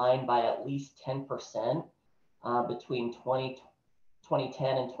declined by at least 10% between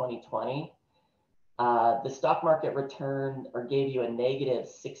 2010 and 2020, the stock market returned or gave you a negative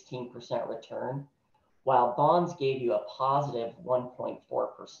 16% return, while bonds gave you a positive 1.4%.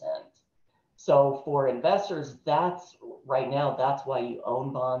 So for investors, right now, that's why you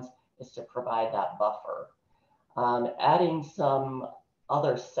own bonds, is to provide that buffer. Adding some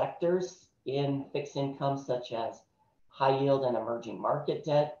other sectors in fixed income, such as high yield and emerging market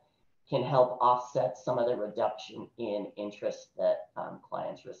debt, can help offset some of the reduction in interest that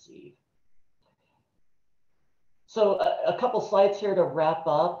clients receive. So a couple slides here to wrap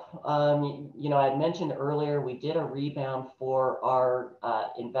up. You know, I mentioned earlier, we did a rebound for our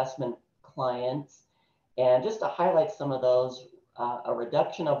investment clients. And just to highlight some of those, a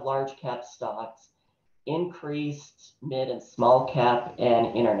reduction of large cap stocks, increased mid and small cap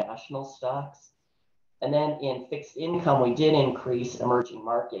and international stocks. And then in fixed income, we did increase emerging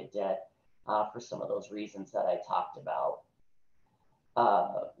market debt for some of those reasons that I talked about.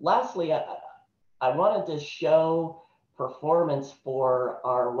 Lastly, I wanted to show performance for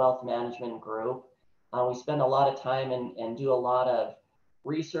our wealth management group. We spend a lot of time and do a lot of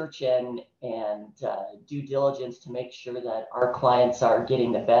research and due diligence to make sure that our clients are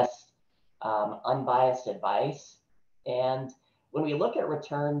getting the best unbiased advice. And when we look at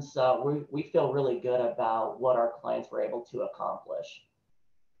returns, we feel really good about what our clients were able to accomplish.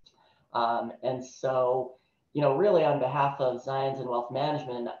 And so, you know, really on behalf of Zions and Wealth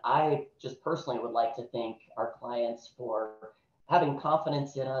Management, I just personally would like to thank our clients for having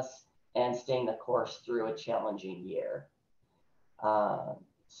confidence in us and staying the course through a challenging year.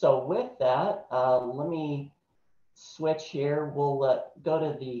 So with that, let me switch here. We'll go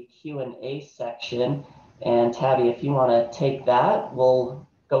to the Q&A section. And Tabby, if you want to take that, we'll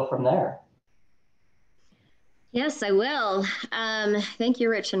go from there. Yes, I will. Thank you,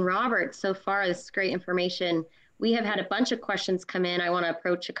 Rich and Robert. So far, this is great information. We have had a bunch of questions come in. I want to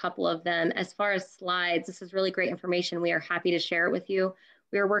approach a couple of them. As far as slides, this is really great information. We are happy to share it with you.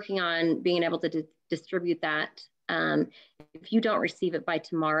 We are working on being able to distribute that. If you don't receive it by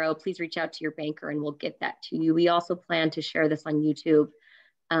tomorrow, please reach out to your banker and we'll get that to you. We also plan to share this on YouTube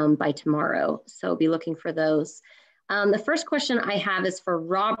by tomorrow, so be looking for those. The first question I have is for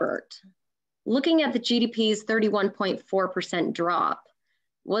Robert. Looking at the GDP's 31.4% drop,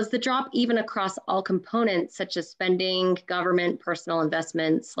 was the drop even across all components such as spending, government, personal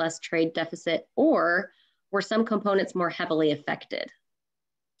investments, less trade deficit, or were some components more heavily affected?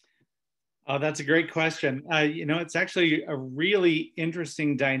 Oh, that's a great question. You know, it's actually a really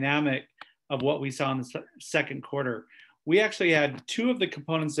interesting dynamic of what we saw in the second quarter. We actually had two of the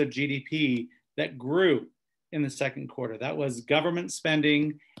components of GDP that grew in the second quarter. That was government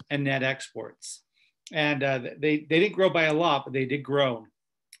spending and net exports. And they didn't grow by a lot, but they did grow.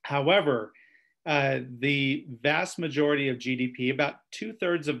 However, the vast majority of GDP, about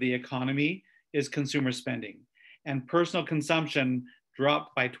 2/3 of the economy, is consumer spending. And personal consumption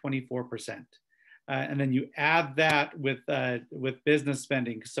dropped by 24%. And then you add that with business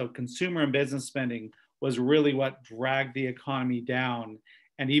spending. So consumer and business spending was really what dragged the economy down.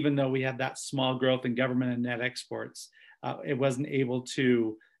 And even though we had that small growth in government and net exports, it wasn't able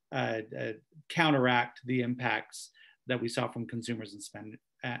to counteract the impacts that we saw from consumers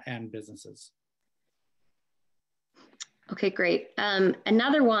and businesses. Okay, great.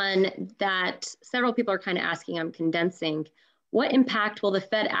 Another one that several people are kind of asking, I'm condensing. What impact will the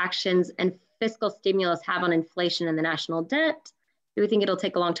Fed actions and fiscal stimulus have on inflation and the national debt? Do we think it'll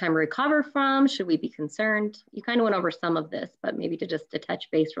take a long time to recover from? Should we be concerned? You kind of went over some of this, but maybe to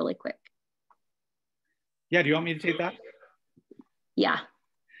touch base really quick. Yeah, do you want me to take that? Yeah.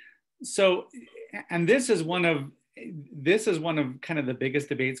 So, and this is one of kind of the biggest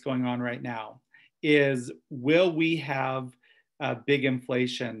debates going on right now, is will we have big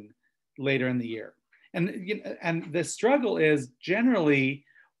inflation later in the year? And the struggle is generally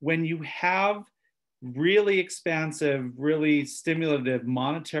when you have really expansive, really stimulative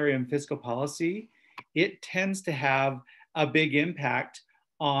monetary and fiscal policy, it tends to have a big impact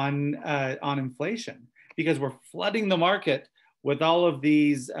on inflation, because we're flooding the market with all of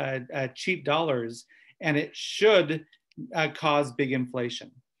these cheap dollars, and it should cause big inflation.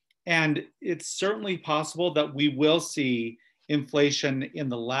 And it's certainly possible that we will see inflation in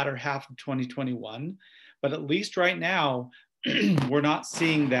the latter half of 2021, but at least right now, we're not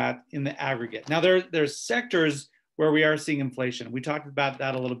seeing that in the aggregate. Now, there's sectors where we are seeing inflation. We talked about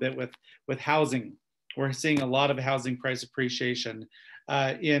that a little bit with housing. We're seeing a lot of housing price appreciation.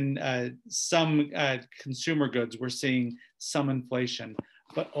 In some consumer goods, we're seeing some inflation.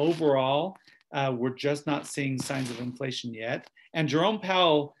 But overall, we're just not seeing signs of inflation yet. And Jerome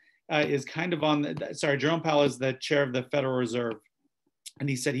Powell is kind of on Jerome Powell is the chair of the Federal Reserve. And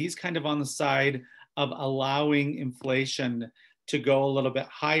he said he's kind of on the side of allowing inflation to go a little bit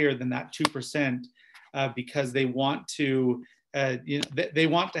higher than that 2% because they want to, they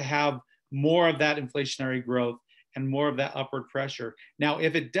want to have more of that inflationary growth and more of that upward pressure. Now,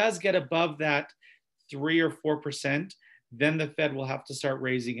 if it does get above that 3 or 4%, then the Fed will have to start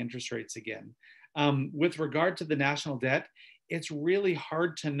raising interest rates again. With regard to the national debt, it's really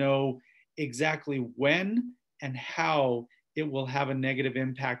hard to know exactly when and how it will have a negative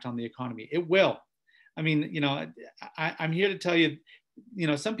impact on the economy. It will. I mean, you know, I'm here to tell you, you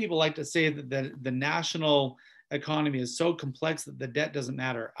know, some people like to say that the national economy is so complex that the debt doesn't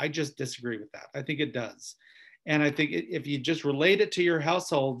matter. I just disagree with that. I think it does. And I think if you just relate it to your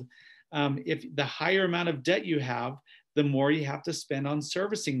household, if the higher amount of debt you have, the more you have to spend on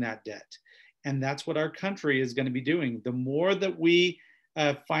servicing that debt. And that's what our country is going to be doing. The more that we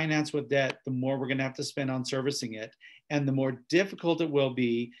finance with debt, the more we're going to have to spend on servicing it. And the more difficult it will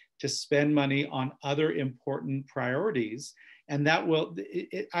be to spend money on other important priorities. And that will,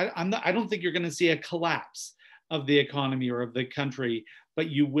 I don't think you're going to see a collapse of the economy or of the country, but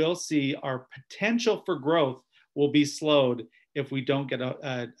you will see our potential for growth will be slowed if we don't get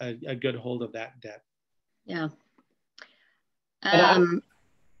a good hold of that debt. Yeah. And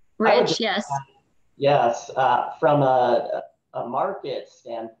Rich, yes. Yes, from a market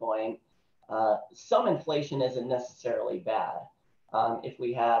standpoint, some inflation isn't necessarily bad. If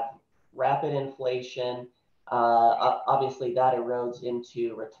we have rapid inflation, obviously that erodes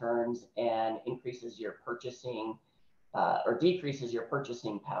into returns and increases your purchasing or decreases your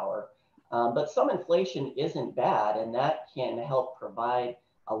purchasing power. But some inflation isn't bad, and that can help provide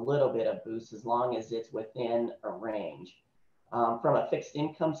a little bit of boost as long as it's within a range. From a fixed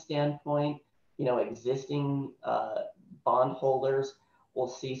income standpoint, you know, existing bondholders will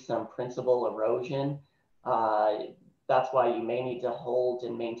see some principal erosion. That's why you may need to hold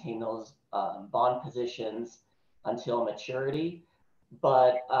and maintain those bond positions until maturity.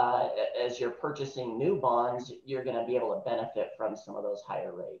 But as you're purchasing new bonds, you're going to be able to benefit from some of those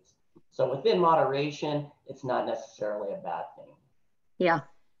higher rates. So within moderation, it's not necessarily a bad thing. Yeah.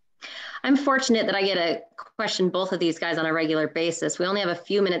 I'm fortunate that I get to question both of these guys on a regular basis. We only have a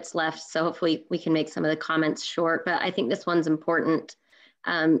few minutes left, so hopefully we can make some of the comments short, but I think this one's important.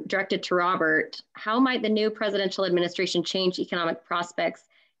 Directed to Robert, how might the new presidential administration change economic prospects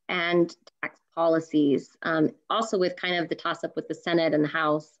and tax policies? Also with kind of the toss-up with the Senate and the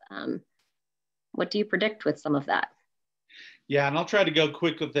House, what do you predict with some of that? Yeah, and I'll try to go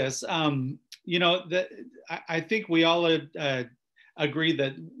quick with this. You know, I think we all agree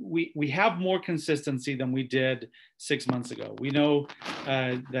that we have more consistency than we did 6 months ago. We know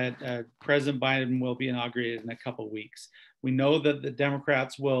that President Biden will be inaugurated in a couple of weeks. We know that the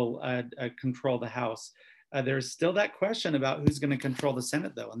Democrats will control the House. There's still that question about who's going to control the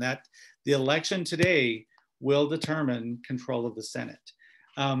Senate, though, and that the election today will determine control of the Senate.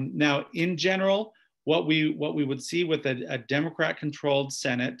 Now, in general, what we would see with a Democrat-controlled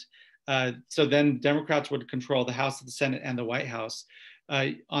Senate, so then Democrats would control the House, the Senate, and the White House.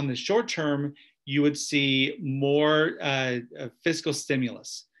 On the short term, you would see more fiscal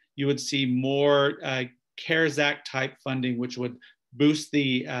stimulus. You would see more CARES Act type funding, which would boost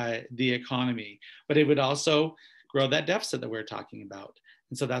the economy, but it would also grow that deficit that we're talking about.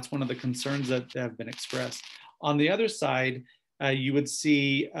 And so that's one of the concerns that have been expressed. On the other side, you would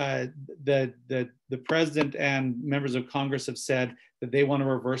see the president and members of Congress have said that they want to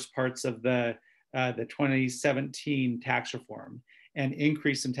reverse parts of the 2017 tax reform and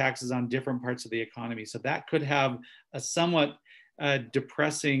increase some taxes on different parts of the economy. So that could have a somewhat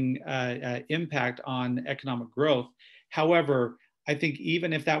depressing impact on economic growth. However, I think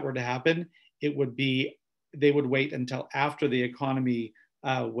even if that were to happen, they would wait until after the economy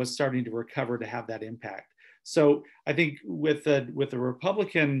was starting to recover to have that impact. So I think with the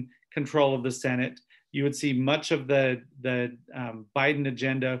Republican control of the Senate, you would see much of the Biden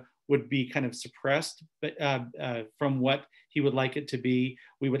agenda would be kind of suppressed from what he would like it to be.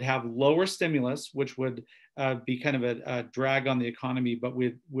 We would have lower stimulus, which would be kind of a drag on the economy, but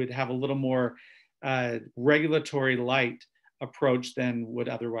we'd have a little more regulatory light approach than would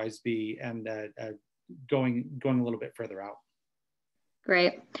otherwise be, and going a little bit further out.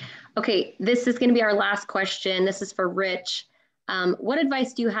 Great. Okay, this is going to be our last question. This is for Rich. What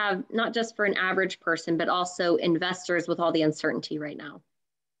advice do you have, not just for an average person, but also investors with all the uncertainty right now?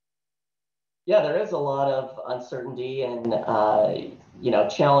 Yeah, there is a lot of uncertainty and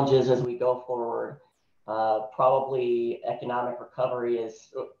challenges as we go forward. Probably economic recovery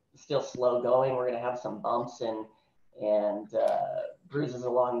is still slow going. We're going to have some bumps and bruises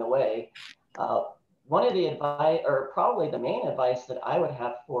along the way. One of the advice, or probably the main advice that I would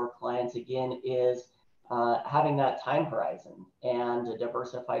have for clients again is having that time horizon and a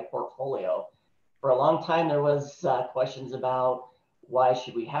diversified portfolio. For a long time, there was questions about why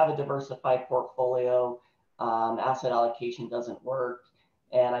should we have a diversified portfolio? Asset allocation doesn't work.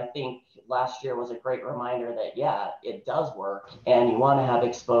 And I think last year was a great reminder that, yeah, it does work, and you want to have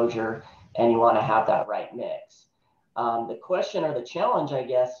exposure and you want to have that right mix. The question or the challenge, I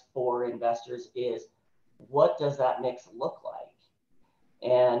guess, for investors is, what does that mix look like?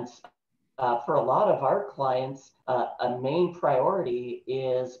 And for a lot of our clients, a main priority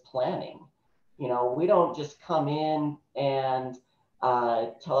is planning. You know, we don't just come in and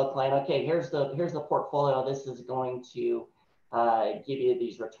tell a client, okay, here's the portfolio. This is going to give you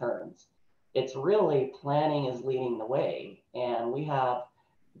these returns. It's really planning is leading the way, and we have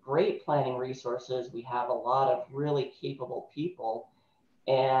great planning resources. We have a lot of really capable people,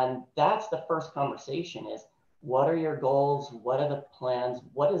 and that's the first conversation: is what are your goals? What are the plans?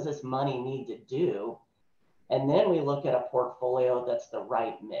 What does this money need to do? And then we look at a portfolio that's the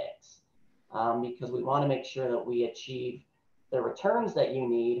right mix, because we want to make sure that we achieve the returns that you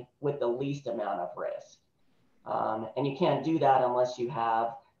need with the least amount of risk. And you can't do that unless you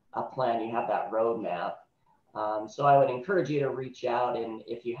have a plan, you have that roadmap. So I would encourage you to reach out, and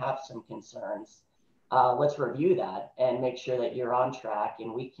if you have some concerns, let's review that and make sure that you're on track,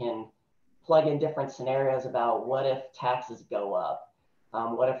 and we can plug in different scenarios about what if taxes go up,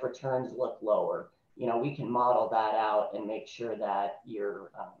 what if returns look lower. You know, we can model that out and make sure that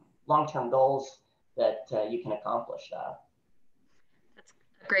your long-term goals, that you can accomplish that. That's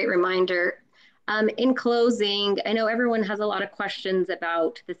a great reminder. In closing, I know everyone has a lot of questions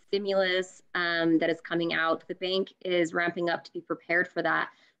about the stimulus that is coming out. The bank is ramping up to be prepared for that.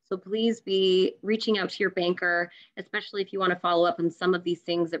 So please be reaching out to your banker, especially if you want to follow up on some of these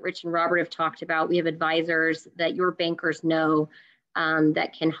things that Rich and Robert have talked about. We have advisors that your bankers know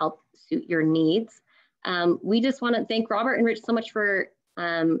that can help suit your needs. We just want to thank Robert and Rich so much for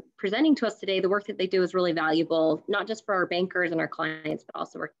presenting to us today. The work that they do is really valuable, not just for our bankers and our clients, but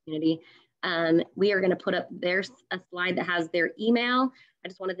also our community. We are going to put up a slide that has their email. I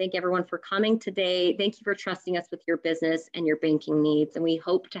just want to thank everyone for coming today. Thank you for trusting us with your business and your banking needs. And we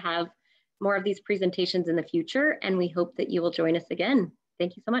hope to have more of these presentations in the future, and we hope that you will join us again.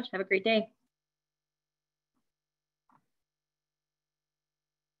 Thank you so much. Have a great day.